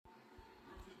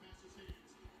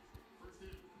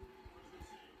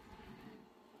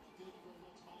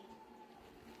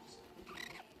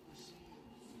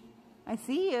I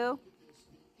see you.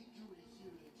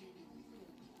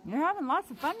 You're having lots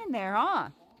of fun in there, huh?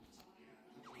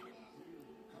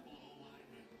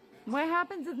 What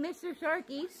happens if Mr. Shark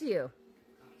eats you?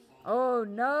 Oh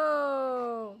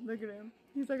no! Look at him.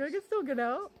 He's like, I can still get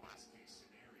out.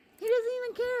 He doesn't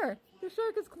even care. The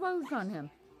shark is closed on him.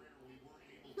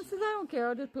 He says, I don't care,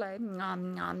 I'll just play.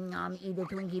 Nom, nom, nom. Eat a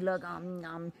Twinkie, look.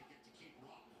 Nom.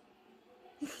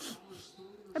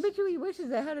 I bet you he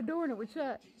wishes I had a door and it would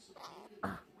shut.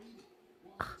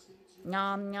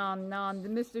 Nom, nom, nom. The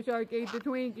Mr. Shark ate the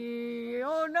Twinkie.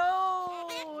 Oh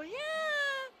no! Yeah!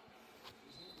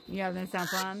 You having some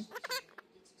fun?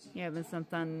 You having some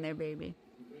fun in there, baby?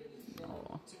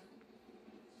 Oh.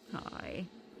 Hi.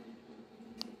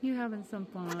 You having some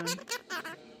fun?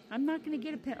 I'm not going to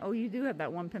get a pin. Oh, you do have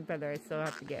that one pin feather I still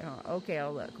have to get. Huh? Okay,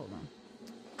 I'll look. Hold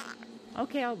on.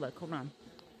 Okay, I'll look. Hold on.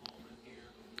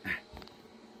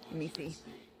 Let me see.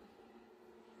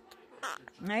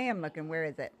 I am looking. Where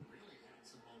is it?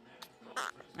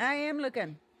 I am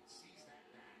looking.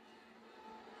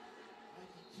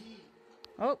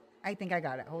 Oh, I think I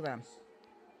got it. Hold on.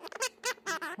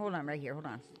 Hold on right here. Hold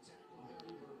on.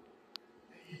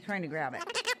 I'm trying to grab it.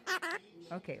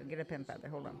 Okay, we'll get a pin feather.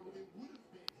 Hold on.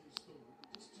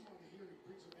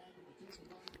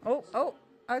 Oh,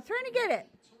 I was trying to get it.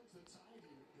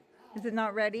 Is it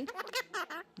not ready?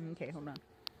 Okay, hold on.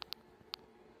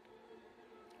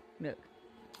 Look.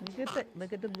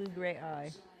 Look at the blue-gray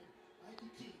eye.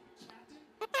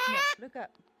 Look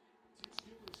up.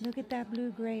 Look at that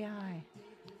blue-gray eye.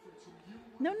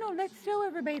 No, let's show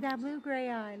everybody that blue-gray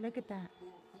eye. Look at that.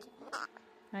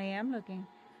 I am looking.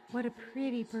 What a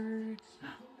pretty bird.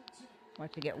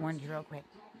 Watch it get orange real quick.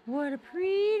 What a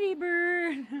pretty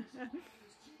bird.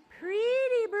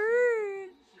 Pretty bird.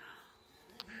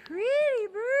 Pretty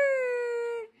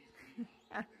bird.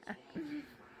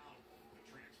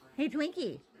 Hey,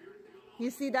 Twinkie.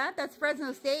 You see that? That's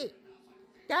Fresno State.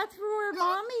 That's where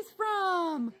Mommy's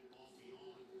from.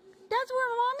 That's where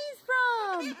Mommy's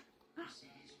from.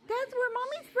 That's where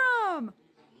Mommy's from.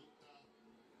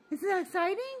 Isn't that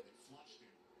exciting?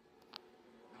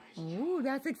 Ooh,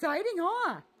 that's exciting,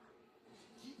 huh?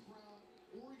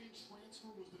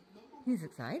 He's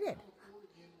excited.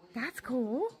 That's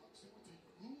cool.